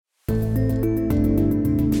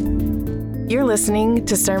You're listening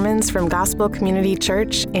to sermons from Gospel Community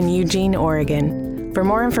Church in Eugene, Oregon. For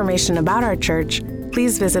more information about our church,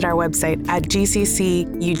 please visit our website at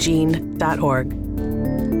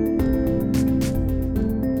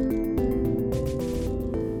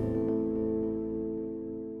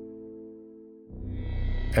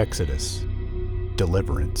Exodus,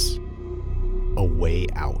 deliverance, a way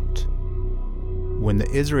out. When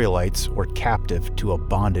the Israelites were captive to a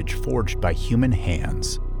bondage forged by human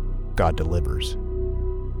hands, God delivers.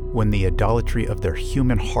 When the idolatry of their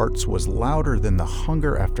human hearts was louder than the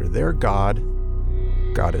hunger after their God,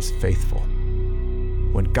 God is faithful.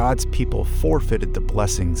 When God's people forfeited the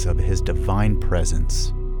blessings of His divine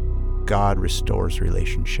presence, God restores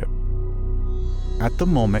relationship. At the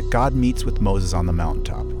moment God meets with Moses on the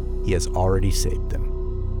mountaintop, He has already saved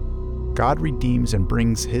them. God redeems and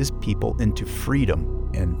brings His people into freedom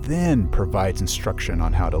and then provides instruction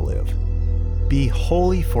on how to live. Be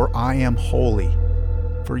holy, for I am holy.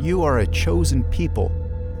 For you are a chosen people,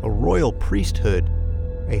 a royal priesthood,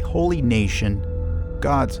 a holy nation,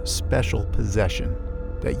 God's special possession,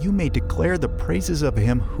 that you may declare the praises of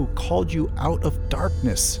Him who called you out of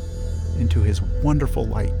darkness into His wonderful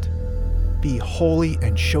light. Be holy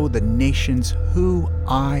and show the nations who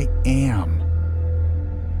I am.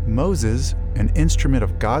 Moses, an instrument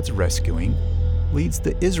of God's rescuing, leads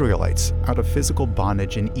the Israelites out of physical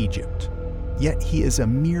bondage in Egypt. Yet he is a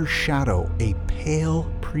mere shadow, a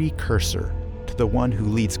pale precursor to the one who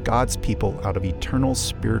leads God's people out of eternal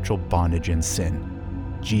spiritual bondage and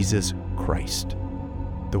sin, Jesus Christ,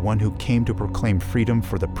 the one who came to proclaim freedom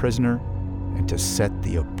for the prisoner and to set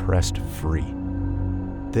the oppressed free.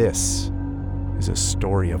 This is a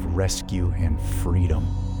story of rescue and freedom,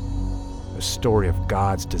 a story of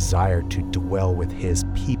God's desire to dwell with His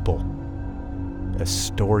people, a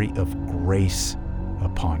story of grace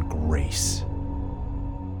upon grace.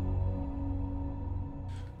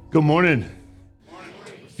 Good morning.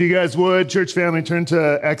 If you guys would, church family, turn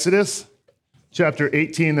to Exodus chapter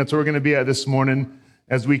 18. That's where we're going to be at this morning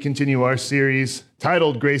as we continue our series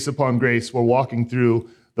titled Grace Upon Grace. We're walking through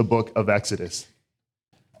the book of Exodus.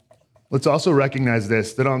 Let's also recognize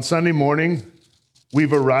this, that on Sunday morning,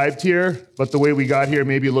 we've arrived here, but the way we got here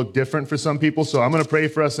maybe looked different for some people. So I'm going to pray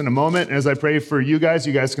for us in a moment. And as I pray for you guys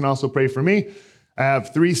can also pray for me. I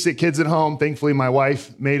have 3 sick kids at home. Thankfully, my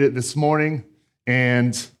wife made it this morning.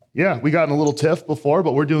 And yeah, we got in a little tiff before,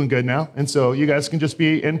 but we're doing good now. And so you guys can just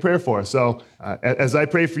be in prayer for us. So as I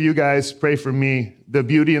pray for you guys, pray for me. The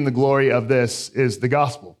beauty and the glory of this is the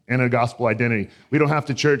gospel and a gospel identity. We don't have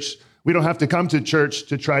to come to church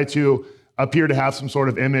to try to appear to have some sort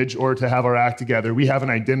of image or to have our act together. We have an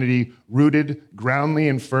identity rooted groundly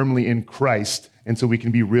and firmly in Christ. And so we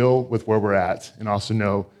can be real with where we're at and also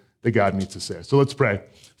know that God meets us there. So let's pray.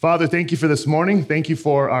 Father, thank you for this morning. Thank you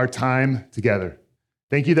for our time together.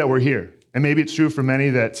 Thank you that we're here. And maybe it's true for many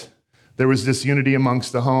that there was disunity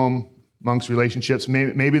amongst the home, amongst relationships.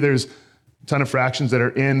 Maybe there's a ton of fractions that are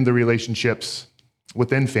in the relationships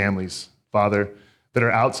within families, Father, that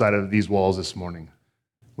are outside of these walls this morning.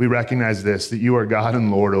 We recognize this, that you are God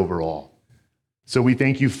and Lord over all. So we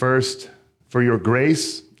thank you first for your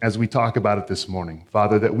grace as we talk about it this morning.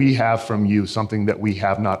 Father, that we have from you something that we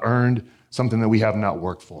have not earned, something that we have not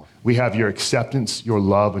worked for. We have your acceptance, your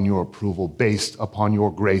love, and your approval based upon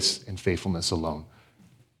your grace and faithfulness alone.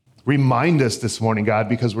 Remind us this morning, God,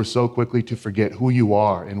 because we're so quickly to forget who you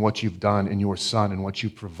are and what you've done in your Son and what you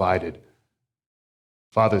provided.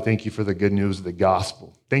 Father, thank you for the good news of the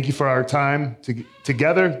gospel. Thank you for our time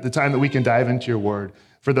together, the time that we can dive into your word.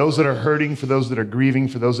 For those that are hurting, for those that are grieving,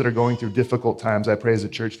 for those that are going through difficult times, I pray as a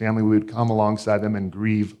church family we would come alongside them and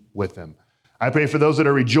grieve with them. I pray for those that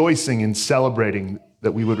are rejoicing and celebrating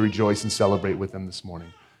that we would rejoice and celebrate with them this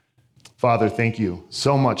morning. Father, thank you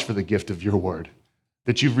so much for the gift of your word,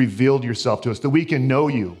 that you've revealed yourself to us, that we can know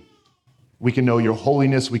you. We can know your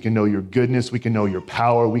holiness, we can know your goodness, we can know your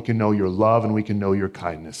power, we can know your love, and we can know your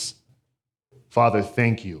kindness. Father,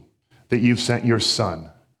 thank you that you've sent your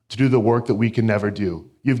Son to do the work that we can never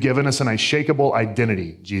do. You've given us an unshakable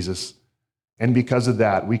identity, Jesus. And because of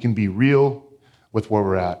that, we can be real with where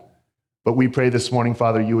we're at. But we pray this morning,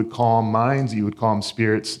 Father, you would calm minds, you would calm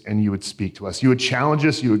spirits, and you would speak to us. You would challenge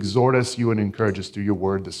us, you would exhort us, you would encourage us through your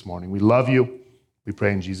word this morning. We love you. We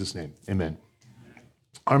pray in Jesus' name. Amen.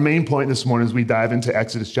 Our main point this morning as we dive into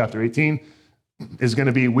Exodus chapter 18 is going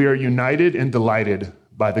to be, we are united and delighted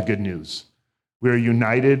by the good news. We are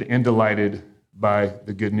united and delighted by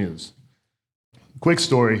the good news. Quick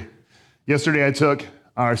story. Yesterday I took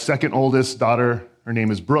our second oldest daughter, her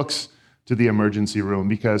name is Brooks, to the emergency room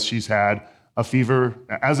because she's had a fever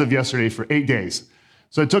as of yesterday for 8 days.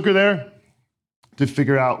 So I took her there. to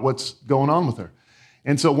figure out what's going on with her.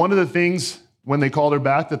 And so one of the things when they called her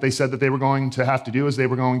back that they said that they were going to have to do is they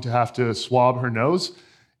were going to have to swab her nose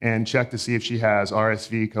and check to see if she has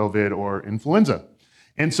RSV, COVID, or influenza.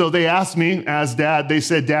 And so they asked me as dad, they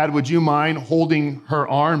said, Dad, would you mind holding her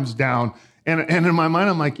arms down? And in my mind,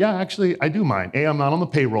 I'm like, yeah, actually, I do mind. A, I'm not on the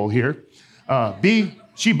payroll here. B,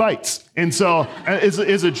 she bites. And so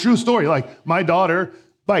it's a true story. Like my daughter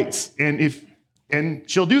bites and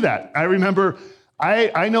she'll do that. I remember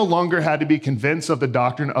I no longer had to be convinced of the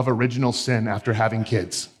doctrine of original sin after having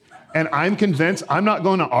kids. And I'm convinced I'm not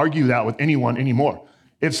going to argue that with anyone anymore.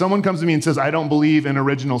 If someone comes to me and says, I don't believe in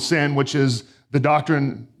original sin, which is the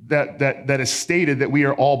doctrine that is stated that we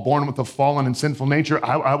are all born with a fallen and sinful nature,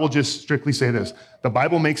 I will just strictly say this. The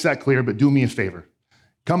Bible makes that clear, but do me a favor.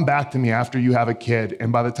 Come back to me after you have a kid,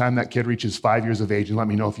 and by the time that kid reaches 5 years of age, and let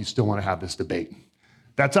me know if you still want to have this debate.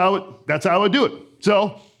 That's how I would do it.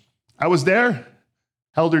 So I was there,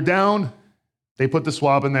 held her down. They put the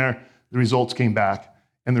swab in there. The results came back,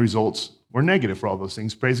 and the results were negative for all those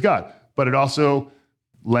things. Praise God. But it also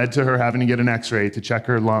led to her having to get an x-ray to check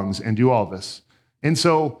her lungs and do all this. And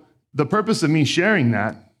so the purpose of me sharing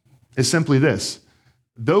that is simply this.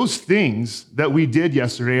 Those things that we did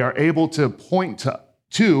yesterday are able to point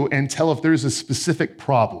to and tell if there's a specific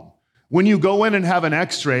problem. When you go in and have an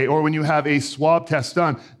x-ray or when you have a swab test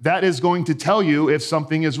done, that is going to tell you if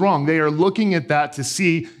something is wrong. They are looking at that to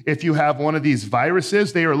see if you have one of these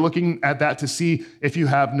viruses. They are looking at that to see if you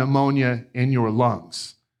have pneumonia in your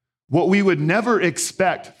lungs. What we would never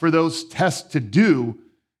expect for those tests to do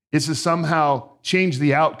is to somehow change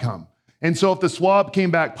the outcome. And so if the swab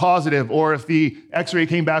came back positive or if the x-ray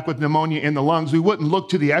came back with pneumonia in the lungs, we wouldn't look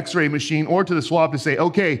to the x-ray machine or to the swab to say,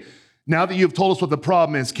 okay, now that you've told us what the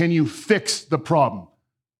problem is, can you fix the problem?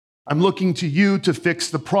 I'm looking to you to fix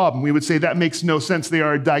the problem. We would say that makes no sense. They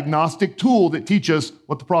are a diagnostic tool that teach us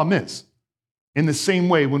what the problem is. In the same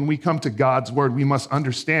way, when we come to God's word, we must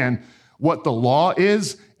understand what the law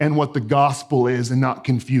is and what the gospel is and not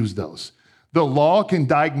confuse those. The law can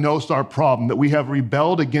diagnose our problem, that we have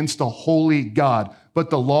rebelled against a holy God, but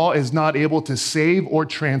the law is not able to save or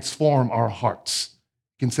transform our hearts.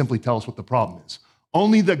 It can simply tell us what the problem is.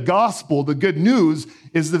 Only the gospel, the good news,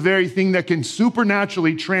 is the very thing that can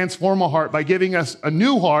supernaturally transform a heart by giving us a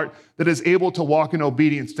new heart that is able to walk in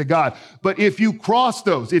obedience to God. But if you cross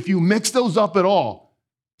those, if you mix those up at all,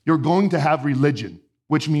 you're going to have religion,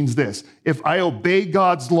 which means this. If I obey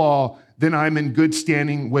God's law, then I'm in good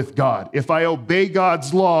standing with God. If I obey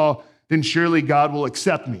God's law, then surely God will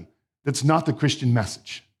accept me. That's not the Christian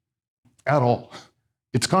message at all.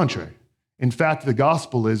 It's contrary. In fact, the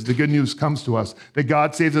gospel is, the good news comes to us, that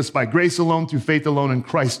God saves us by grace alone, through faith alone, in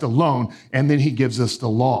Christ alone, and then he gives us the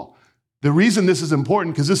law. The reason this is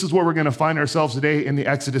important, because this is where we're going to find ourselves today in the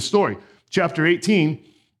Exodus story. Chapter 18,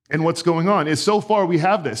 and what's going on is so far we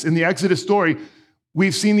have this. In the Exodus story,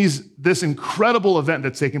 we've seen this incredible event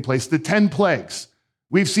that's taken place, the 10 plagues.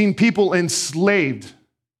 We've seen people enslaved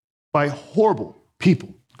by horrible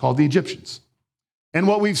people called the Egyptians. And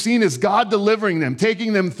what we've seen is God delivering them,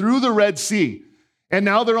 taking them through the Red Sea. And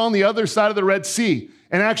now they're on the other side of the Red Sea.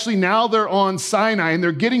 And actually now they're on Sinai and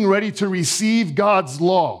they're getting ready to receive God's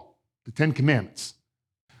law, the 10 Commandments.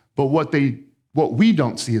 But what we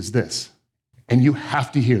don't see is this. And you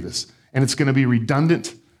have to hear this. And it's going to be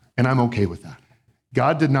redundant, and I'm okay with that.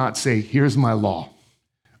 God did not say, here's my law.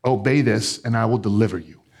 Obey this and I will deliver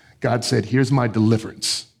you. God said, here's my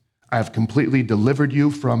deliverance. I have completely delivered you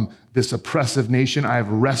from this oppressive nation. I have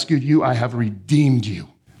rescued you. I have redeemed you.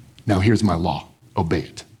 Now here's my law. Obey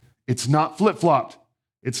it. It's not flip-flopped.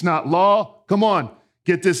 It's not law. Come on,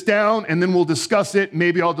 get this down and then we'll discuss it.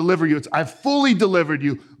 Maybe I'll deliver you. I've fully delivered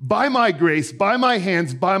you by my grace, by my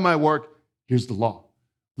hands, by my work. Here's the law.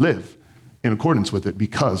 Live in accordance with it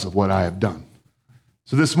because of what I have done.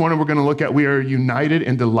 So this morning we're going to look at, we are united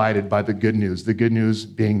and delighted by the good news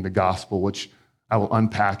being the gospel, which I will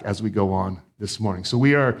unpack as we go on this morning. So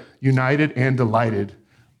we are united and delighted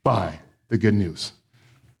by the good news.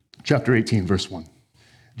 Chapter 18, verse 1.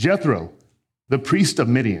 Jethro, the priest of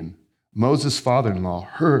Midian, Moses' father-in-law,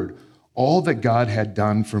 heard all that God had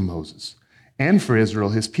done for Moses and for Israel,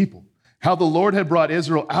 his people, how the Lord had brought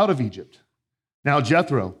Israel out of Egypt. Now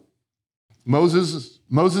Jethro,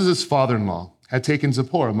 Moses' father-in-law, had taken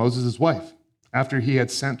Zipporah, Moses' wife, after he had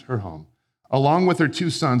sent her home, along with her 2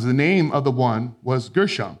 sons. The name of the one was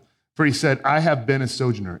Gershom, for he said, I have been a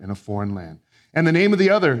sojourner in a foreign land. And the name of the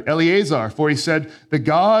other, Eleazar, for he said, the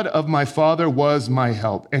God of my father was my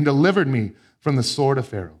help and delivered me from the sword of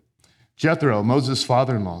Pharaoh. Jethro, Moses'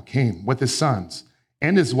 father-in-law, came with his sons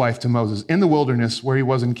and his wife to Moses in the wilderness where he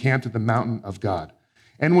was encamped at the mountain of God.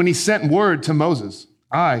 And when he sent word to Moses,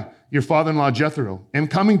 I, your father-in-law Jethro, am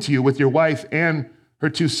coming to you with your wife and her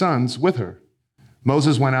 2 sons with her.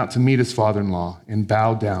 Moses went out to meet his father-in-law and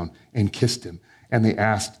bowed down and kissed him. And they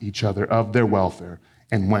asked each other of their welfare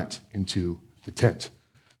and went into the tent.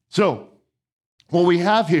 So what we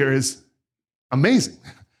have here is amazing,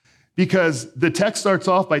 because the text starts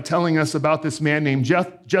off by telling us about this man named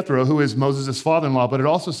Jethro, who is Moses' father-in-law, but it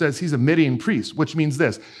also says he's a Midian priest, which means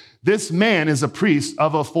this man is a priest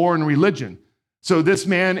of a foreign religion. So this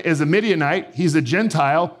man is a Midianite, he's a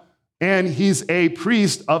Gentile, and he's a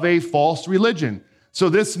priest of a false religion. So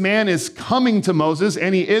this man is coming to Moses,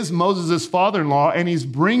 and he is Moses' father-in-law, and he's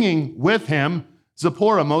bringing with him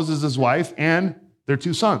Zipporah, Moses' wife, and their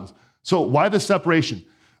 2 sons. So why the separation?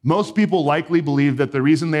 Most people likely believe that the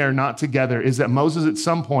reason they are not together is that Moses at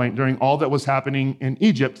some point during all that was happening in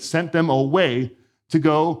Egypt sent them away to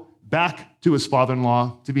go back to his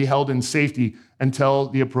father-in-law to be held in safety until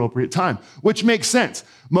the appropriate time, which makes sense.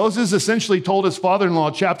 Moses essentially told his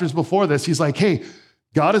father-in-law chapters before this, he's like, hey,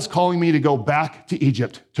 God is calling me to go back to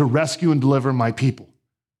Egypt to rescue and deliver my people.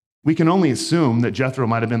 We can only assume that Jethro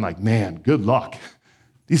might have been like, man, good luck.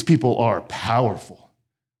 These people are powerful.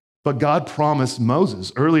 But God promised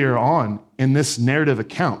Moses earlier on in this narrative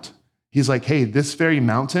account, he's like, hey, this very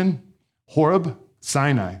mountain, Horeb,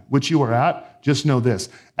 Sinai, which you are at, just know this.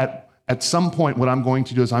 At some point, what I'm going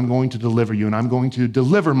to do is I'm going to deliver you, and I'm going to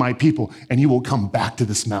deliver my people, and you will come back to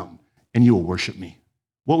this mountain, and you will worship me.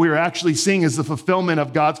 What we are actually seeing is the fulfillment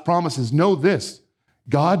of God's promises. Know this,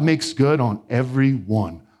 God makes good on every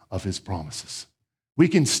one of his promises. We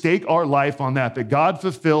can stake our life on that God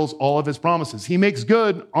fulfills all of his promises. He makes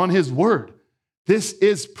good on his word. This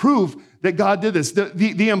is proof that God did this.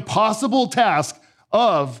 The impossible task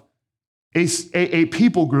of a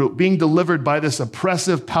people group being delivered by this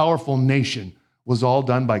oppressive, powerful nation was all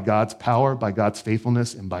done by God's power, by God's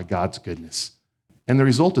faithfulness, and by God's goodness. And the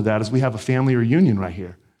result of that is we have a family reunion right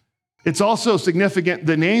here. It's also significant,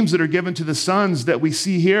 the names that are given to the sons that we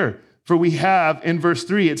see here. For we have, in verse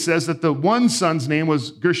 3, it says that the one son's name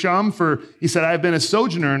was Gershom, for he said, I have been a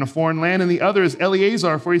sojourner in a foreign land, and the other is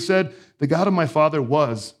Eleazar, for he said, the God of my father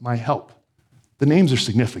was my help. The names are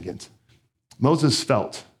significant. Moses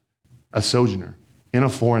felt a sojourner in a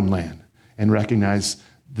foreign land and recognized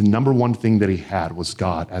the number one thing that he had was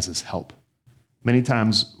God as his help. Many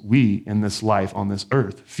times we in this life on this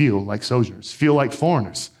earth feel like sojourners, feel like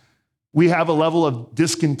foreigners. We have a level of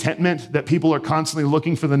discontentment that people are constantly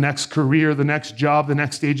looking for the next career, the next job, the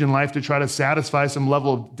next stage in life to try to satisfy some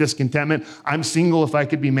level of discontentment. I'm single if I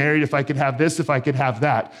could be married, if I could have this, if I could have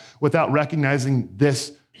that, without recognizing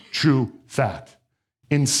this true fact.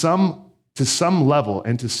 To some level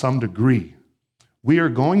and to some degree, we are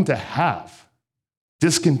going to have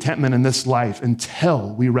discontentment in this life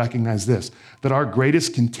until we recognize this, that our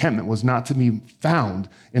greatest contentment was not to be found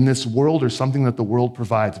in this world or something that the world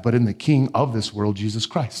provides, but in the King of this world, Jesus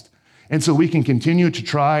Christ. And so we can continue to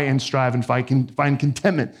try and strive and find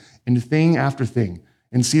contentment in thing after thing,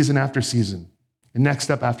 in season after season, in next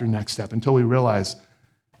step after next step, until we realize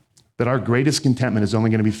that our greatest contentment is only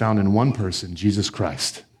going to be found in one person, Jesus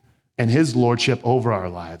Christ, and his lordship over our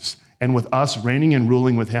lives, and with us reigning and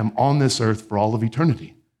ruling with him on this earth for all of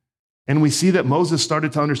eternity. And we see that Moses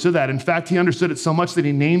started to understand that. In fact, he understood it so much that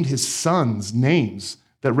he named his sons names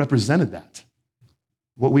that represented that.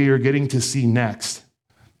 What we are getting to see next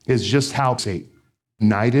is just how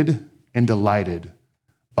united and delighted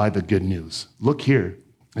by the good news. Look here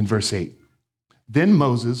in verse 8. Then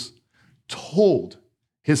Moses told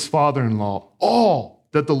his father-in-law all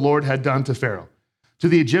that the Lord had done to Pharaoh, to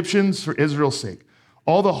the Egyptians for Israel's sake,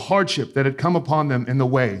 all the hardship that had come upon them in the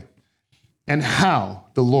way, and how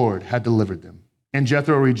the Lord had delivered them. And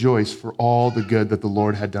Jethro rejoiced for all the good that the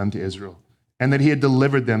Lord had done to Israel, and that he had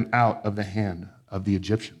delivered them out of the hand of the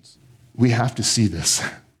Egyptians. We have to see this.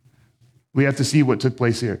 We have to see what took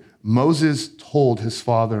place here. Moses told his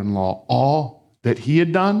father-in-law all that he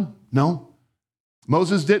had done? No.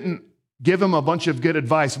 Moses didn't give him a bunch of good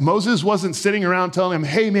advice. Moses wasn't sitting around telling him,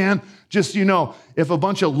 hey man, just if a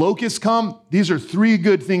bunch of locusts come, these are 3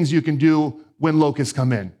 good things you can do when locusts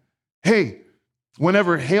come in. Hey,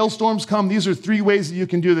 whenever hailstorms come, these are 3 ways that you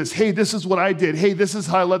can do this. Hey, this is what I did. Hey, this is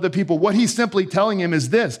how I led the people. What he's simply telling him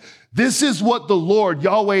is this. This is what the Lord,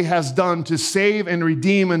 Yahweh, has done to save and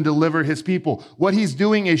redeem and deliver his people. What he's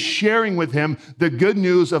doing is sharing with him the good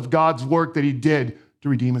news of God's work that he did to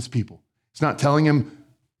redeem his people. He's not telling him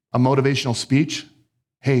a motivational speech.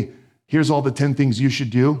 Hey, here's all the 10 things you should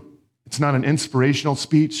do. It's not an inspirational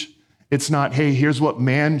speech. It's not, hey, here's what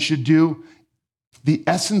man should do. The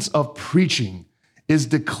essence of preaching is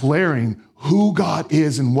declaring who God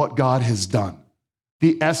is and what God has done.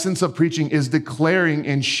 The essence of preaching is declaring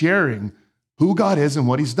and sharing who God is and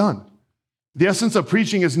what he's done. The essence of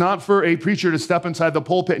preaching is not for a preacher to step inside the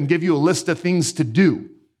pulpit and give you a list of things to do.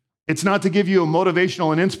 It's not to give you a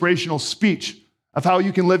motivational and inspirational speech of how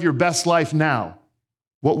you can live your best life now.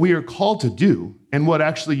 What we are called to do and what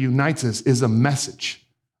actually unites us is a message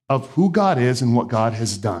of who God is and what God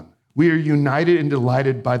has done. We are united and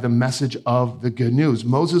delighted by the message of the good news.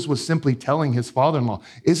 Moses was simply telling his father-in-law,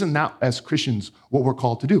 isn't that as Christians what we're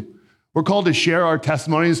called to do? We're called to share our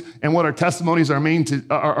testimonies, and what our testimonies are meant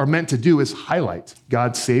to do is highlight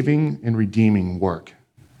God's saving and redeeming work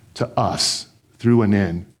to us through and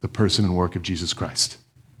in the person and work of Jesus Christ.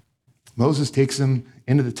 Moses takes him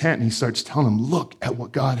into the tent and he starts telling him, look at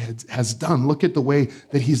what God has done. Look at the way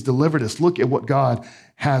that he's delivered us. Look at what God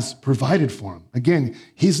has provided for him. Again,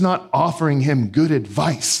 he's not offering him good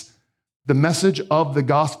advice. The message of the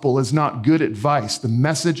gospel is not good advice. The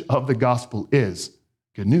message of the gospel is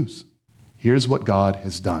good news. Here's what God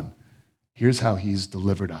has done. Here's how he's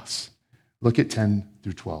delivered us. Look at 10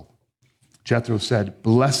 through 12. Jethro said,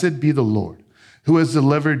 blessed be the Lord who has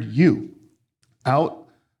delivered you out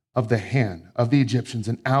of the hand of the Egyptians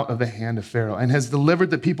and out of the hand of Pharaoh, and has delivered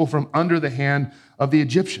the people from under the hand of the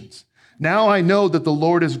Egyptians. Now I know that the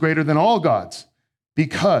Lord is greater than all gods,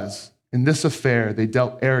 because in this affair they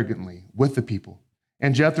dealt arrogantly with the people.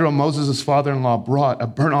 And Jethro, Moses' father-in-law, brought a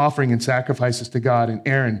burnt offering and sacrifices to God, and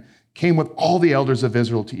Aaron came with all the elders of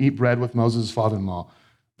Israel to eat bread with Moses' father-in-law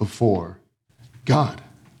before God.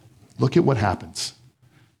 Look at what happens.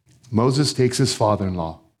 Moses takes his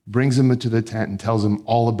father-in-law, brings him into the tent, and tells him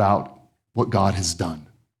all about what God has done.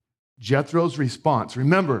 Jethro's response,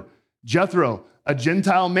 remember, Jethro, a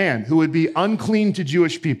Gentile man who would be unclean to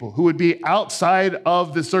Jewish people, who would be outside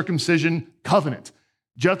of the circumcision covenant.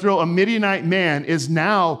 Jethro, a Midianite man, is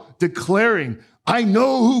now declaring, I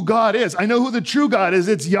know who God is. I know who the true God is.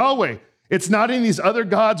 It's Yahweh. It's not in these other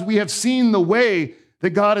gods. We have seen the way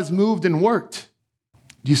that God has moved and worked.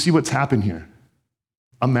 Do you see what's happened here?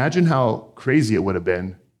 Imagine how crazy it would have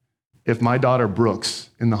been if my daughter Brooks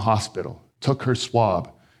in the hospital took her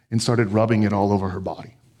swab and started rubbing it all over her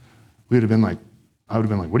body. I would have been like,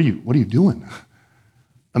 what are you doing?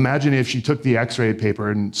 Imagine if she took the x-ray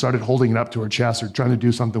paper and started holding it up to her chest or trying to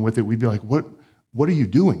do something with it. We'd be like, what are you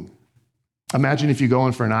doing? Imagine if you go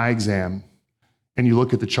in for an eye exam and you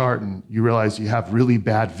look at the chart and you realize you have really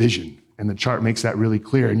bad vision and the chart makes that really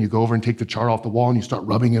clear, and you go over and take the chart off the wall and you start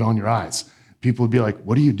rubbing it on your eyes. People would be like,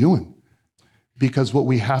 what are you doing? Because what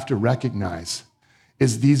we have to recognize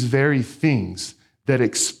is these very things that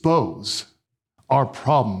expose our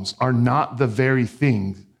problems are not the very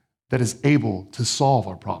thing that is able to solve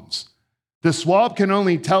our problems. The swab can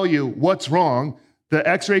only tell you what's wrong. The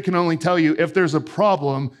x-ray can only tell you if there's a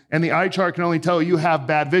problem, and the eye chart can only tell you have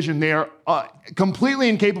bad vision. They are completely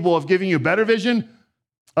incapable of giving you better vision,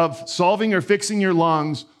 of solving or fixing your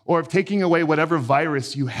lungs, or of taking away whatever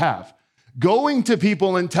virus you have. Going to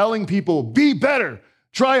people and telling people, be better,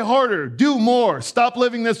 try harder, do more, stop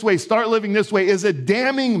living this way, start living this way, is a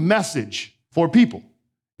damning message for people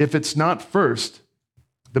if it's not first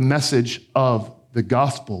the message of the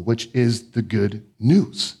gospel, which is the good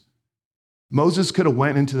news. Moses could have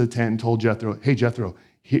went into the tent and told Jethro, hey, Jethro,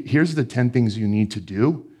 here's the 10 things you need to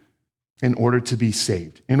do in order to be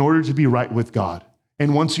saved, in order to be right with God.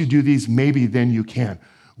 And once you do these, maybe then you can.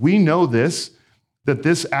 We know that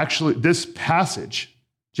this passage,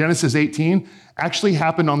 Genesis 18, actually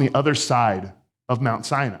happened on the other side of Mount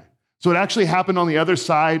Sinai. So it actually happened on the other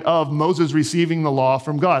side of Moses receiving the law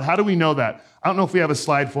from God. How do we know that? I don't know if we have a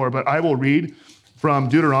slide for it, but I will read from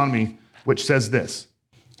Deuteronomy, which says this.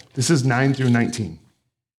 This is 9 through 19.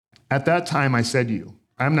 At that time I said to you,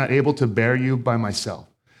 I am not able to bear you by myself.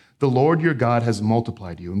 The Lord your God has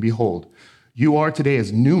multiplied you, and behold, you are today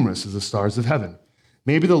as numerous as the stars of heaven.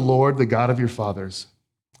 May the Lord, the God of your fathers,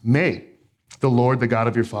 make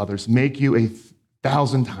you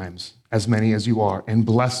 1,000 times as many as you are, and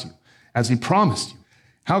bless you, as he promised you.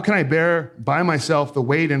 How can I bear by myself the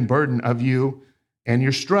weight and burden of you and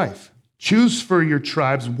your strife? Choose for your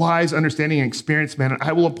tribes wise, understanding, and experienced men, and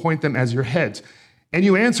I will appoint them as your heads. And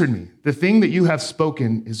you answered me, the thing that you have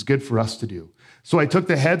spoken is good for us to do. So I took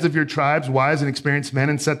the heads of your tribes, wise and experienced men,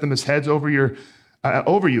 and set them as heads over you,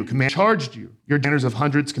 charged you, your commanders of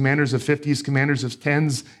hundreds, commanders of 50s, commanders of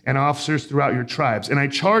 10s, and officers throughout your tribes. And I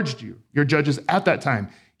charged you, your judges at that time,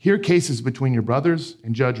 hear cases between your brothers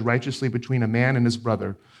and judge righteously between a man and his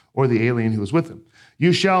brother or the alien who is with him.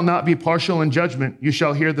 You shall not be partial in judgment. You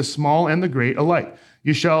shall hear the small and the great alike.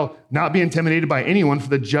 You shall not be intimidated by anyone, for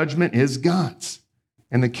the judgment is God's.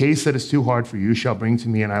 And the case that is too hard for you shall bring to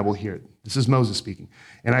me, and I will hear it. This is Moses speaking.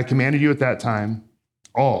 And I commanded you at that time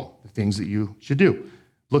all the things that you should do.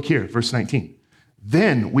 Look here, verse 19.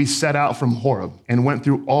 Then we set out from Horeb and went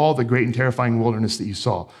through all the great and terrifying wilderness that you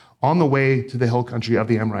saw, on the way to the hill country of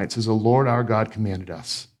the Amorites, as the Lord our God commanded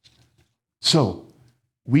us. So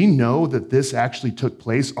we know that this actually took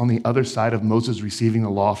place on the other side of Moses receiving the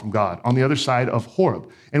law from God, on the other side of Horeb.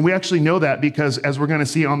 And we actually know that because, as we're going to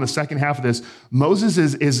see on the second half of this, Moses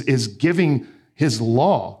is giving his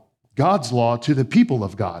law, God's law, to the people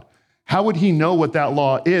of God. How would he know what that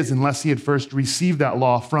law is unless he had first received that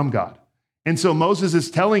law from God? And so Moses is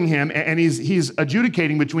telling him, and he's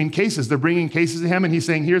adjudicating between cases. They're bringing cases to him, and he's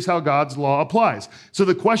saying, here's how God's law applies. So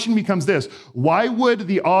the question becomes this: why would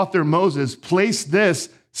the author Moses place this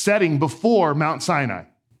setting before Mount Sinai?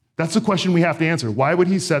 That's the question we have to answer. Why would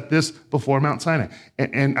he set this before Mount Sinai?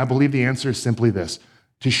 And I believe the answer is simply this: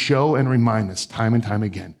 to show and remind us time and time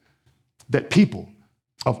again that people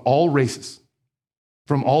of all races,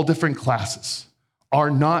 from all different classes, are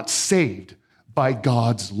not saved by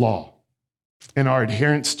God's law and our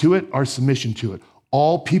adherence to it, our submission to it.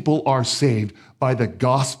 All people are saved by the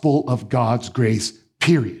gospel of God's grace,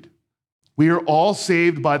 period. We are all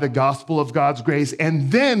saved by the gospel of God's grace, and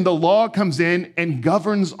then the law comes in and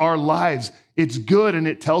governs our lives. It's good, and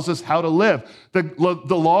it tells us how to live. The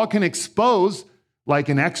law can expose, like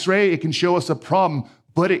an x-ray, it can show us a problem,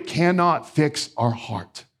 but it cannot fix our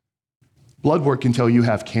heart. Blood work can tell you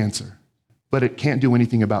have cancer, but it can't do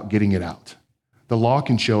anything about getting it out. The law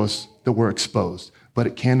can show us that we're exposed, but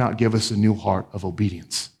it cannot give us a new heart of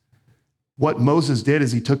obedience. What Moses did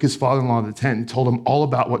is he took his father-in-law to the tent and told him all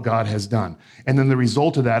about what God has done. And then the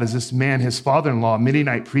result of that is this man, his father-in-law,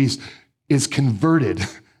 Midianite priest, is converted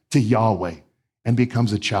to Yahweh and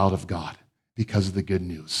becomes a child of God because of the good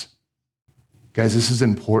news. Guys, this is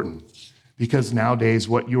important because nowadays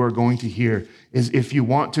what you are going to hear is if you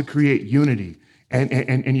want to create unity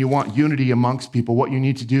and you want unity amongst people, what you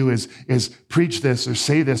need to do is preach this or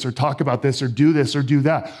say this or talk about this or do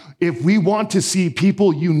that. If we want to see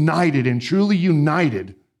people united and truly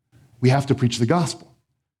united, we have to preach the gospel.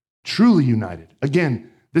 Truly united.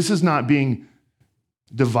 Again, this is not being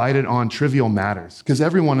divided on trivial matters because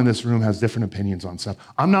everyone in this room has different opinions on stuff.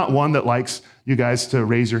 I'm not one that likes you guys to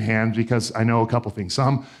raise your hand because I know a couple things.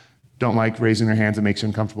 Some don't like raising their hands. It makes you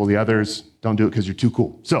uncomfortable. The others don't do it because you're too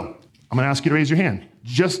cool. So I'm going to ask you to raise your hand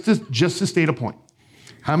just to state a point.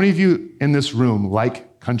 How many of you in this room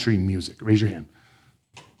like country music? Raise your hand.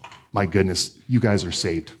 My goodness, you guys are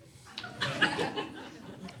saved.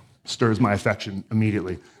 Stirs my affection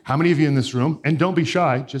immediately. How many of you in this room, and don't be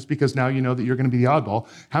shy, just because now you know that you're going to be the oddball,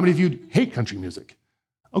 how many of you hate country music?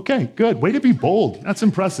 Okay, good. Way to be bold. That's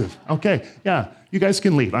impressive. Okay, yeah, you guys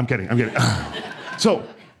can leave. I'm kidding. So,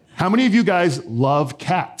 how many of you guys love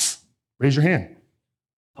cats? Raise your hand.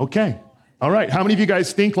 Okay. All right. How many of you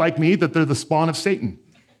guys think like me that they're the spawn of Satan?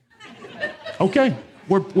 Okay.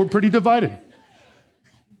 We're pretty divided.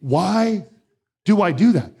 Why do I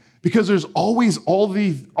do that? Because there's always all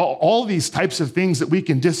these types of things that we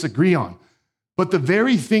can disagree on. But the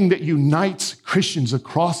very thing that unites Christians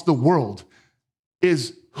across the world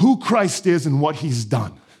is who Christ is and what he's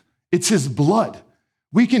done. It's his blood.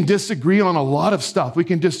 We can disagree on a lot of stuff. We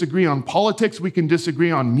can disagree on politics. We can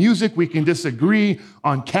disagree on music. We can disagree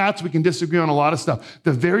on cats. We can disagree on a lot of stuff.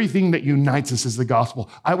 The very thing that unites us is the gospel.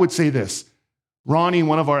 I would say this: Ronnie,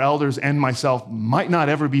 one of our elders, and myself might not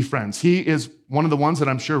ever be friends. He is one of the ones that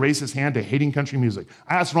I'm sure raised his hand to hating country music.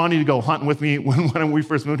 I asked Ronnie to go hunting with me when we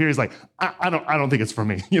first moved here. He's like, I don't think it's for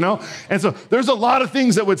me, you know? And so there's a lot of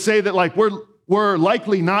things that would say that like we're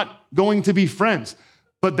likely not going to be friends.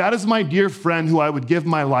 But that is my dear friend who I would give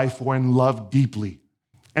my life for and love deeply.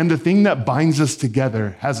 And the thing that binds us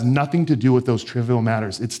together has nothing to do with those trivial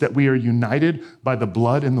matters. It's that we are united by the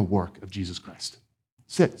blood and the work of Jesus Christ.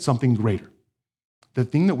 That's it, something greater. The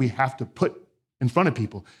thing that we have to put in front of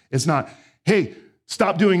people is not, hey,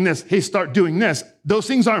 stop doing this, hey, start doing this. Those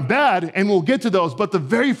things aren't bad, and we'll get to those, but the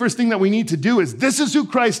very first thing that we need to do is, this is who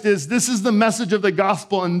Christ is, this is the message of the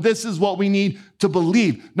gospel, and this is what we need to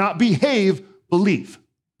believe. Not behave, believe.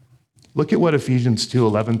 Look at what Ephesians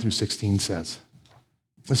 2:11-16 says.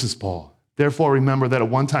 This is Paul. Therefore, remember that at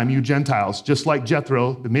one time you Gentiles, just like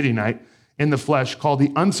Jethro, the Midianite, in the flesh, called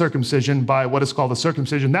the uncircumcision by what is called the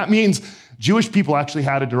circumcision. That means Jewish people actually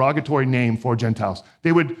had a derogatory name for Gentiles.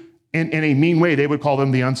 They would, in a mean way, they would call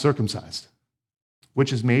them the uncircumcised,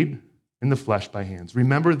 which is made in the flesh by hands.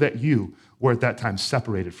 Remember that you were at that time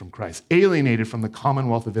separated from Christ, alienated from the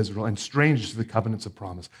commonwealth of Israel, and strangers to the covenants of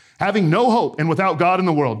promise, having no hope and without God in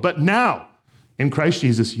the world. But now, in Christ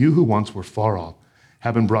Jesus, you who once were far off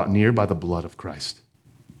have been brought near by the blood of Christ.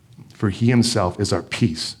 For he himself is our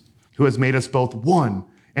peace, who has made us both one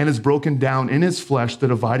and has broken down in his flesh the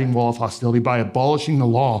dividing wall of hostility by abolishing the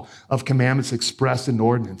law of commandments expressed in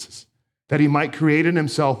ordinances, that he might create in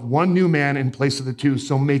himself one new man in place of the two,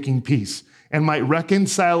 so making peace, and might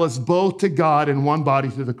reconcile us both to God in one body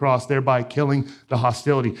through the cross, thereby killing the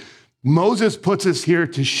hostility. Moses puts us here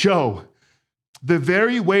to show the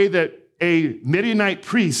very way that a Midianite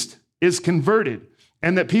priest is converted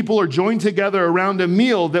and that people are joined together around a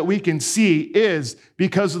meal that we can see is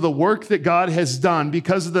because of the work that God has done,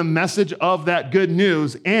 because of the message of that good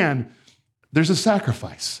news, and there's a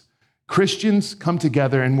sacrifice. Christians come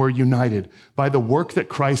together and we're united by the work that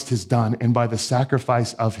Christ has done and by the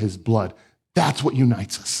sacrifice of his blood. That's what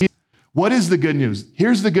unites us. What is the good news?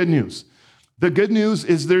 Here's the good news. The good news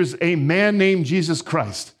is there's a man named Jesus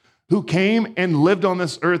Christ who came and lived on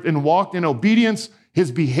this earth and walked in obedience.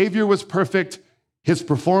 His behavior was perfect. His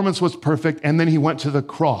performance was perfect. And then he went to the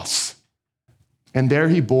cross. And there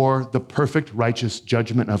he bore the perfect righteous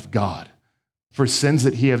judgment of God for sins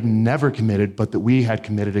that he had never committed, but that we had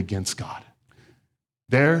committed against God.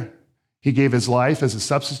 There he gave his life as a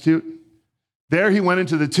substitute. There he went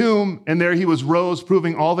into the tomb, and there he was rose,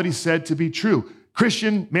 proving all that he said to be true.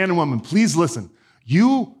 Christian, man and woman, please listen.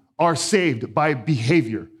 You are saved by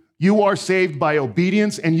behavior. You are saved by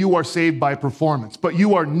obedience, and you are saved by performance. But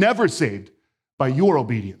you are never saved by your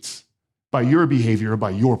obedience, by your behavior, or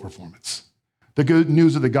by your performance. The good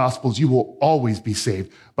news of the gospel is you will always be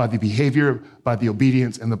saved by the behavior, by the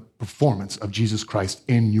obedience, and the performance of Jesus Christ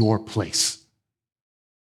in your place.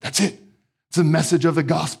 That's it. It's the message of the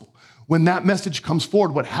gospel. When that message comes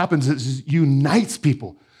forward, what happens is it unites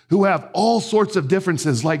people who have all sorts of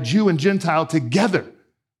differences, like Jew and Gentile, together.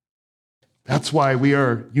 That's why we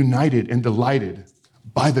are united and delighted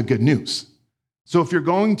by the good news. So if you're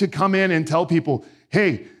going to come in and tell people,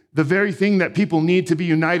 hey, the very thing that people need to be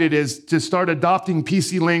united is to start adopting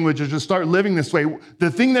PC language or to start living this way,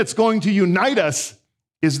 the thing that's going to unite us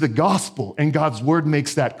is the gospel, and God's word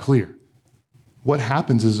makes that clear. What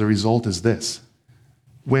happens as a result is this.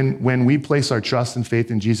 When we place our trust and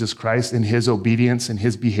faith in Jesus Christ, and his obedience and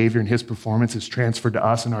his behavior and his performance is transferred to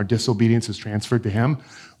us and our disobedience is transferred to him,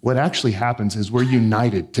 what actually happens is we're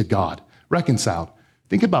united to God, reconciled.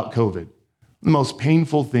 Think about COVID. The most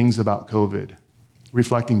painful things about COVID,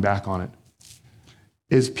 reflecting back on it,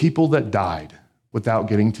 is people that died without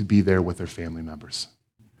getting to be there with their family members.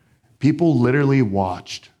 People literally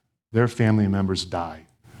watched their family members die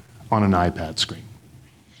on an iPad screen.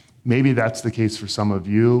 Maybe that's the case for some of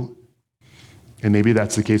you, and maybe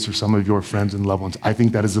that's the case for some of your friends and loved ones. I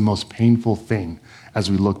think that is the most painful thing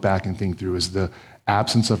as we look back and think through, is the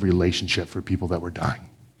absence of relationship for people that were dying.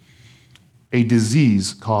 A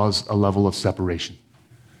disease caused a level of separation.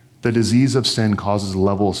 The disease of sin causes a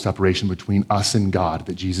level of separation between us and God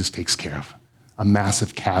that Jesus takes care of. A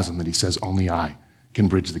massive chasm that he says only I can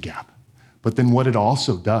bridge the gap. But then what it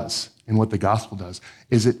also does, and what the gospel does,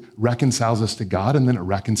 is it reconciles us to God, and then it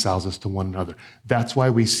reconciles us to one another. That's why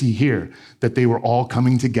we see here that they were all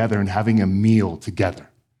coming together and having a meal together.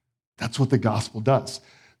 That's what the gospel does.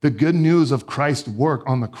 The good news of Christ's work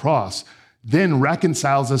on the cross then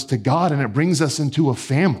reconciles us to God, and it brings us into a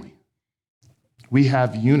family. We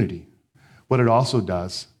have unity. What it also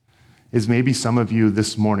does is maybe some of you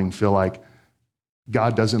this morning feel like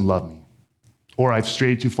God doesn't love me, or I've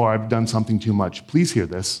strayed too far, I've done something too much. Please hear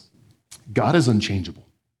this. God is unchangeable.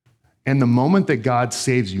 And the moment that God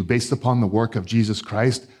saves you based upon the work of Jesus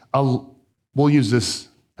Christ, we'll use this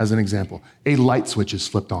as an example. A light switch is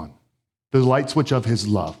flipped on. The light switch of his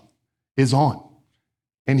love is on.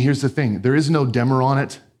 And here's the thing, there is no dimmer on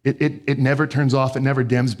it. It never turns off, it never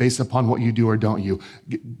dims based upon what you do or don't you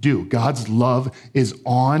do. God's love is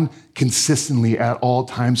on consistently at all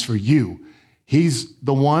times for you. He's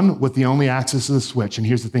the one with the only access to the switch. And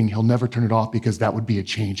here's the thing, he'll never turn it off, because that would be a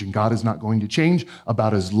change. And God is not going to change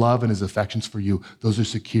about his love and his affections for you. Those are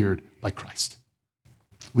secured by Christ.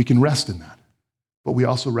 We can rest in that. But we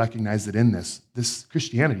also recognize that in this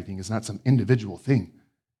Christianity thing is not some individual thing.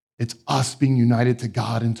 It's us being united to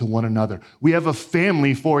God and to one another. We have a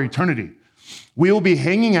family for eternity. We will be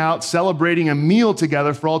hanging out, celebrating a meal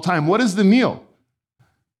together for all time. What is the meal?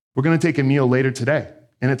 We're going to take a meal later today,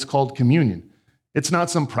 and it's called communion. It's not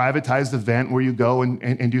some privatized event where you go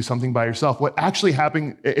and do something by yourself. What actually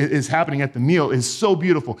is happening at the meal is so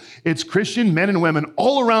beautiful. It's Christian men and women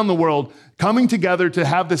all around the world coming together to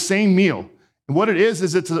have the same meal. And what it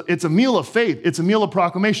is it's a meal of faith. It's a meal of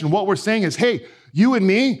proclamation. What we're saying is, hey, you and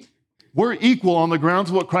me, we're equal on the grounds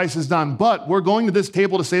of what Christ has done, but we're going to this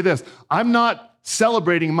table to say this. I'm not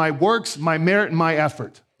celebrating my works, my merit, and my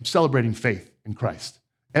effort. I'm celebrating faith in Christ.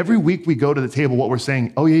 Every week we go to the table, what we're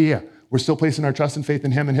saying, oh yeah, we're still placing our trust and faith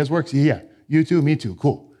in him and his works. Yeah, You too? Me too.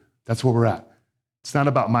 Cool. That's where we're at. It's not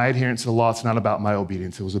about my adherence to the law. It's not about my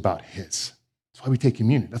obedience. It was about his. That's why we take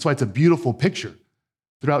communion. That's why it's a beautiful picture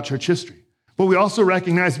throughout church history. But we also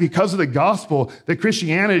recognize because of the gospel that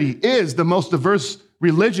Christianity is the most diverse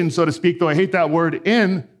religion, so to speak, though I hate that word,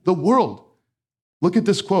 in the world. Look at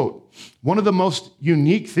this quote. One of the most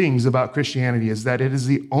unique things about Christianity is that it is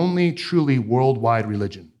the only truly worldwide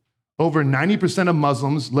religion. Over 90% of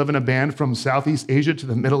Muslims live in a band from Southeast Asia to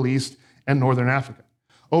the Middle East and Northern Africa.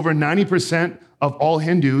 Over 90% of all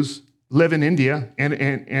Hindus live in India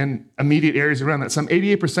and immediate areas around that. Some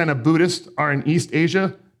 88% of Buddhists are in East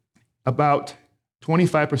Asia. About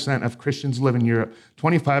 25% of Christians live in Europe,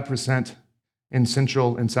 25% in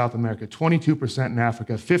Central and South America, 22% in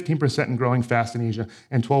Africa, 15% in growing fast in Asia,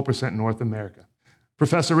 and 12% in North America.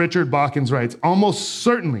 Professor Richard Dawkins writes, almost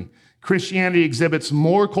certainly Christianity exhibits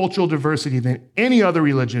more cultural diversity than any other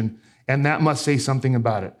religion, and that must say something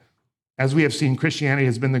about it. As we have seen, Christianity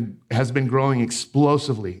has been growing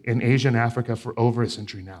explosively in Asia and Africa for over a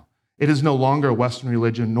century now. It is no longer a Western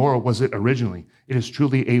religion, nor was it originally. It is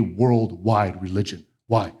truly a worldwide religion.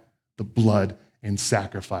 Why? The blood and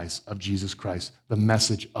sacrifice of Jesus Christ, the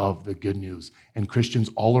message of the good news. And Christians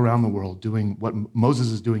all around the world doing what Moses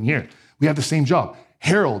is doing here. We have the same job.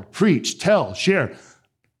 Herald, preach, tell, share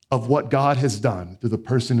of what God has done through the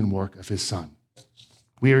person and work of his Son.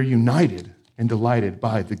 We are united and delighted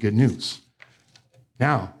by the good news.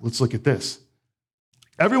 Now, let's look at this.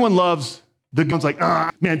 Everyone loves the one's like,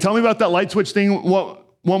 man, tell me about that light switch thing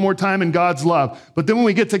one more time in God's love. But then when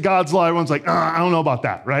we get to God's law, everyone's like, I don't know about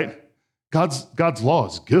that, right? God's law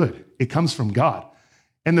is good. It comes from God.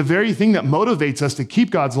 And the very thing that motivates us to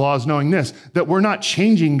keep God's law is knowing this, that we're not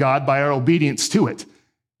changing God by our obedience to it.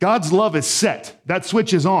 God's love is set. That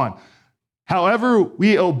switch is on. However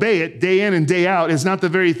we obey it day in and day out is not the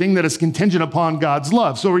very thing that is contingent upon God's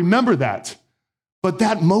love. So remember that. But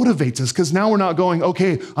that motivates us because now we're not going,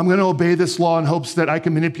 okay, I'm going to obey this law in hopes that I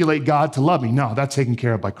can manipulate God to love me. No, that's taken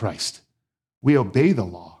care of by Christ. We obey the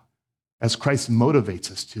law as Christ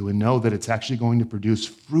motivates us to and know that it's actually going to produce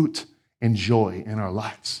fruit and joy in our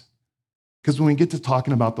lives. Because when we get to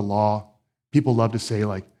talking about the law, people love to say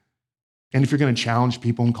like, and if you're going to challenge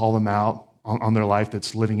people and call them out on their life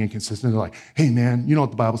that's living inconsistent, they're like, hey man, you know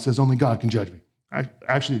what the Bible says, only God can judge me.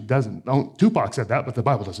 Actually, it doesn't. Tupac said that, but the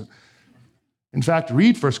Bible doesn't. In fact,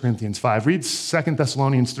 read 1 Corinthians 5, read 2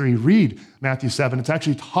 Thessalonians 3, read Matthew 7. It's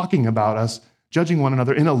actually talking about us judging one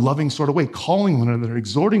another in a loving sort of way, calling one another,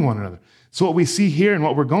 exhorting one another. So what we see here and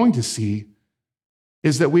what we're going to see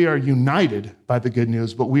is that we are united by the good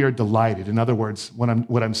news, but we are delighted. In other words, what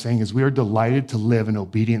I'm saying is we are delighted to live in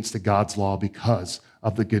obedience to God's law because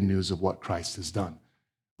of the good news of what Christ has done.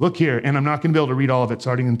 Look here, and I'm not going to be able to read all of it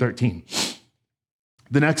starting in 13.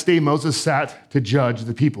 The next day, Moses sat to judge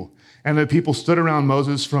the people, and the people stood around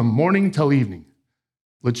Moses from morning till evening.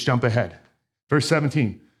 Let's jump ahead. Verse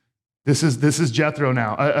 17. This is Jethro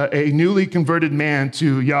now. A newly converted man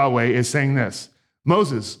to Yahweh is saying this.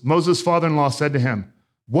 Moses' father-in-law said to him,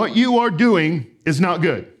 what you are doing is not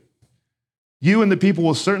good. You and the people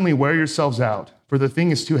will certainly wear yourselves out, for the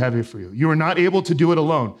thing is too heavy for you. You are not able to do it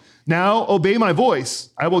alone. Now obey my voice.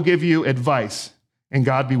 I will give you advice, and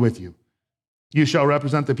God be with you. You shall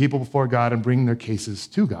represent the people before God and bring their cases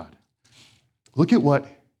to God. Look at what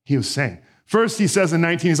he was saying. First, he says in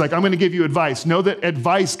 19, he's like, I'm going to give you advice. Know that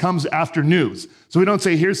advice comes after news. So we don't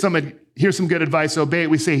say, here's some good advice, obey it.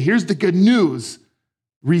 We say, here's the good news.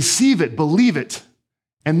 Receive it, believe it.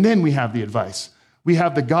 And then we have the advice. We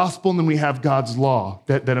have the gospel, and then we have God's law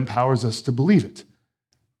that empowers us to believe it.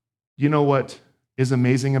 You know what is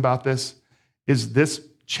amazing about this? Is this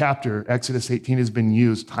chapter, Exodus 18, has been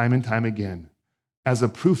used time and time again as a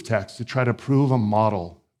proof text to try to prove a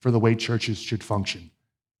model for the way churches should function.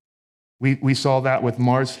 We saw that with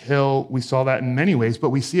Mars Hill. We saw that in many ways,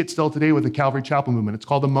 but we see it still today with the Calvary Chapel movement. It's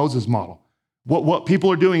called the Moses model. What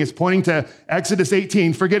people are doing is pointing to Exodus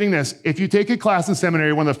 18, forgetting this. If you take a class in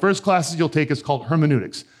seminary, one of the first classes you'll take is called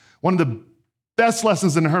hermeneutics. One of the best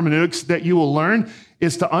lessons in hermeneutics that you will learn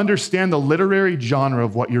is to understand the literary genre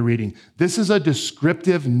of what you're reading. This is a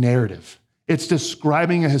descriptive narrative. It's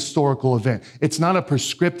describing a historical event. It's not a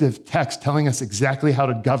prescriptive text telling us exactly how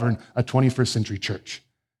to govern a 21st century church.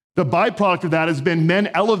 The byproduct of that has been men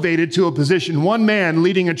elevated to a position, one man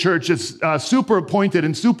leading a church that's super appointed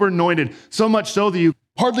and super anointed, so much so that you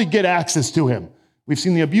hardly get access to him. We've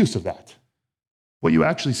seen the abuse of that. What you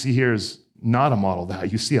actually see here is not a model of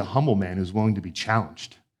that. You see a humble man who's willing to be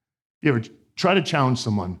challenged. You ever try to challenge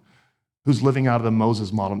someone who's living out of the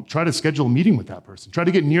Moses model? Try to schedule a meeting with that person. Try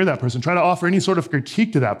to get near that person. Try to offer any sort of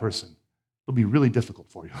critique to that person. It'll be really difficult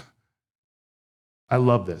for you. I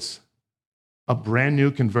love this. a brand new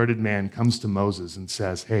converted man comes to Moses and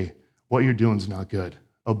says, hey, what you're doing is not good.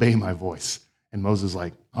 Obey my voice. And Moses is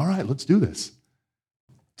like, all right, let's do this.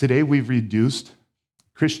 Today, we've reduced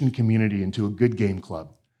Christian community into a good game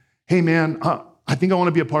club. Hey, man, I think I want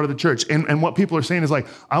to be a part of the church. And what people are saying is like,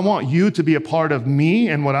 I want you to be a part of me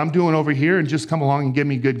and what I'm doing over here and just come along and give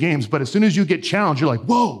me good games. But as soon as you get challenged, you're like,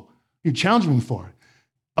 whoa, you're challenging me for it.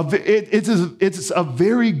 It's a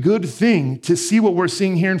very good thing to see what we're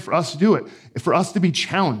seeing here and for us to do it, for us to be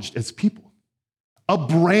challenged as people. A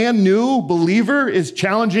brand new believer is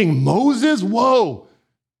challenging Moses? Whoa.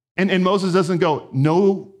 And Moses doesn't go,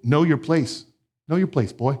 know your place. Know your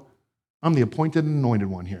place, boy. I'm the appointed and anointed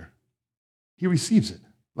one here. He receives it.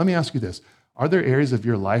 Let me ask you this. Are there areas of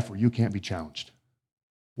your life where you can't be challenged?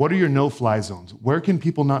 What are your no-fly zones? Where can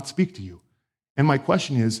people not speak to you? And my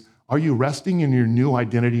question is, are you resting in your new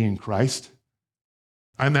identity in Christ?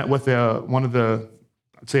 I met with a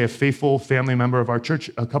faithful family member of our church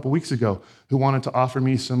a couple weeks ago who wanted to offer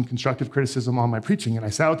me some constructive criticism on my preaching. And I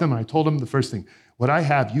sat with him and I told him the first thing, what I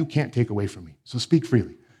have, you can't take away from me. So speak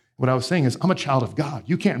freely. What I was saying is, I'm a child of God.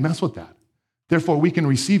 You can't mess with that. Therefore, we can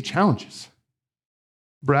receive challenges.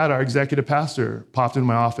 Brad, our executive pastor, popped into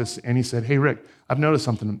my office and he said, hey, Rick, I've noticed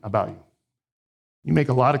something about you. You make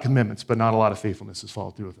a lot of commitments, but not a lot of faithfulness is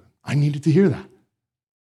followed through with it. I needed to hear that.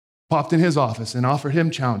 Popped in his office and offered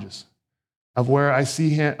him challenges of where I see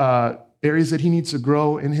him, areas that he needs to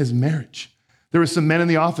grow in his marriage. There were some men in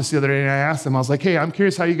the office the other day, and I asked them, I was like, hey, I'm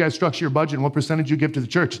curious how you guys structure your budget and what percentage you give to the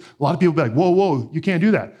church. A lot of people be like, whoa, you can't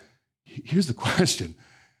do that. Here's the question.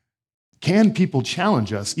 Can people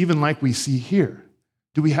challenge us, even like we see here?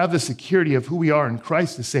 Do we have the security of who we are in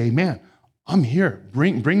Christ to say, man, I'm here,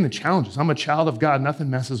 bring the challenges. I'm a child of God,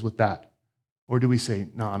 nothing messes with that. Or do we say,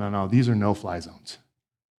 no, these are no-fly zones?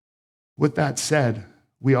 With that said,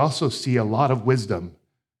 we also see a lot of wisdom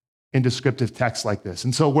in descriptive texts like this.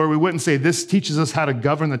 And so where we wouldn't say this teaches us how to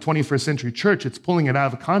govern the 21st century church, it's pulling it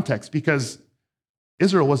out of context because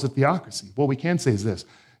Israel was a theocracy. What we can say is this,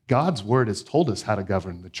 God's word has told us how to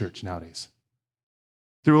govern the church nowadays.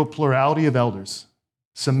 Through a plurality of elders,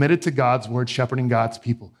 submitted to God's word, shepherding God's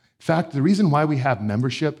people. In fact, the reason why we have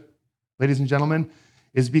membership, ladies and gentlemen,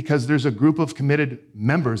 is because there's a group of committed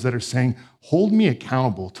members that are saying, hold me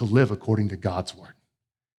accountable to live according to God's word.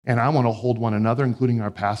 And I want to hold one another, including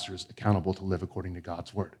our pastors, accountable to live according to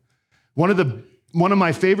God's word. One of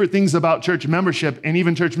my favorite things about church membership, and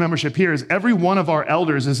even church membership here, is every one of our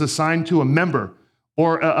elders is assigned to a member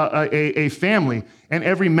or a family, and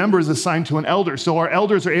every member is assigned to an elder. So our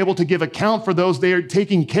elders are able to give account for those they are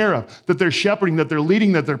taking care of, that they're shepherding, that they're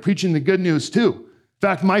leading, that they're preaching the good news to. In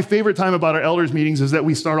fact, my favorite time about our elders meetings is that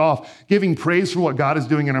we start off giving praise for what God is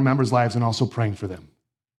doing in our members' lives and also praying for them.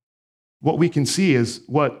 What we can see is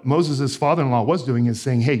what Moses' father-in-law was doing is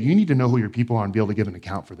saying, hey, you need to know who your people are and be able to give an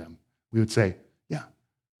account for them. We would say, yeah,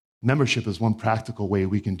 membership is one practical way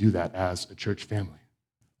we can do that as a church family.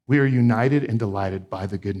 We are united and delighted by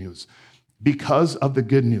the good news. Because of the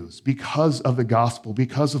good news, because of the gospel,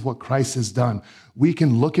 because of what Christ has done, we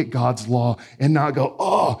can look at God's law and not go,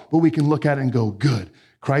 oh, but we can look at it and go, good.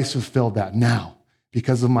 Christ fulfilled that now.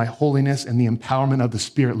 Because of my holiness and the empowerment of the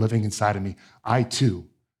Spirit living inside of me, I too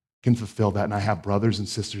can fulfill that. And I have brothers and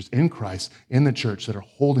sisters in Christ, in the church, that are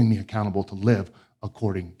holding me accountable to live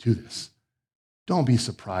according to this. Don't be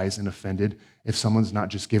surprised and offended if someone's not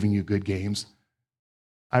just giving you good games.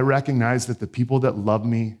 I recognize that the people that love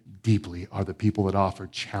me deeply are the people that offer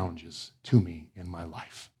challenges to me in my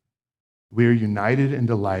life. We are united and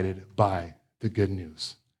delighted by the good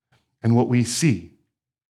news. And what we see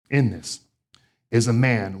in this is a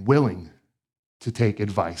man willing to take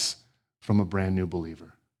advice from a brand new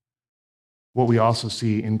believer. What we also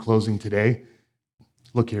see in closing today,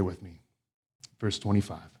 look here with me, verse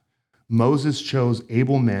 25. Moses chose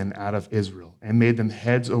able men out of Israel and made them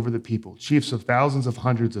heads over the people, chiefs of thousands, of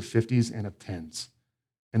hundreds, of fifties, and of tens.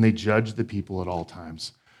 And they judged the people at all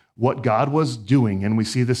times. What God was doing, and we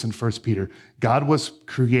see this in 1 Peter, God was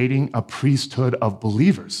creating a priesthood of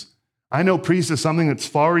believers. I know priest is something that's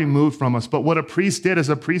far removed from us, but what a priest did is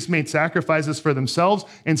a priest made sacrifices for themselves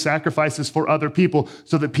and sacrifices for other people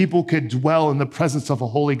so that people could dwell in the presence of a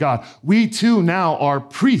holy God. We too now are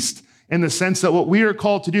priests in the sense that what we are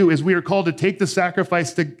called to do is we are called to take the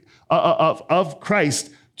sacrifice of Christ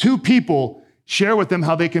to people, share with them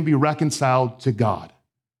how they can be reconciled to God.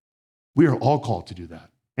 We are all called to do that.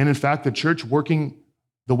 And in fact, the church working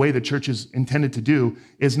the way the church is intended to do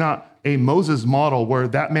is not a Moses model where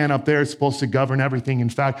that man up there is supposed to govern everything. In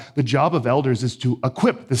fact, the job of elders is to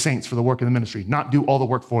equip the saints for the work of the ministry, not do all the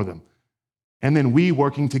work for them. And then we,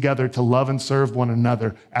 working together to love and serve one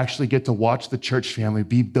another, actually get to watch the church family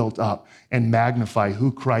be built up and magnify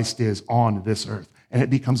who Christ is on this earth. And it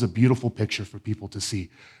becomes a beautiful picture for people to see.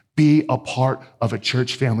 Be a part of a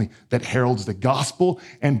church family that heralds the gospel,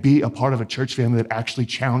 and be a part of a church family that actually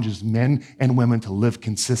challenges men and women to live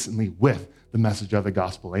consistently with the message of the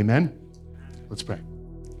gospel. Amen? Let's pray.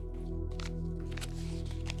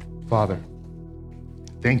 Father,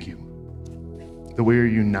 thank you that we are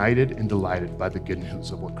united and delighted by the good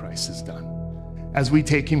news of what Christ has done. As we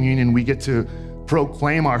take communion, we get to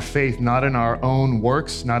proclaim our faith not in our own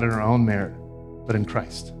works, not in our own merit, but in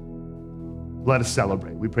Christ. Let us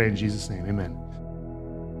celebrate. We pray in Jesus' name, amen.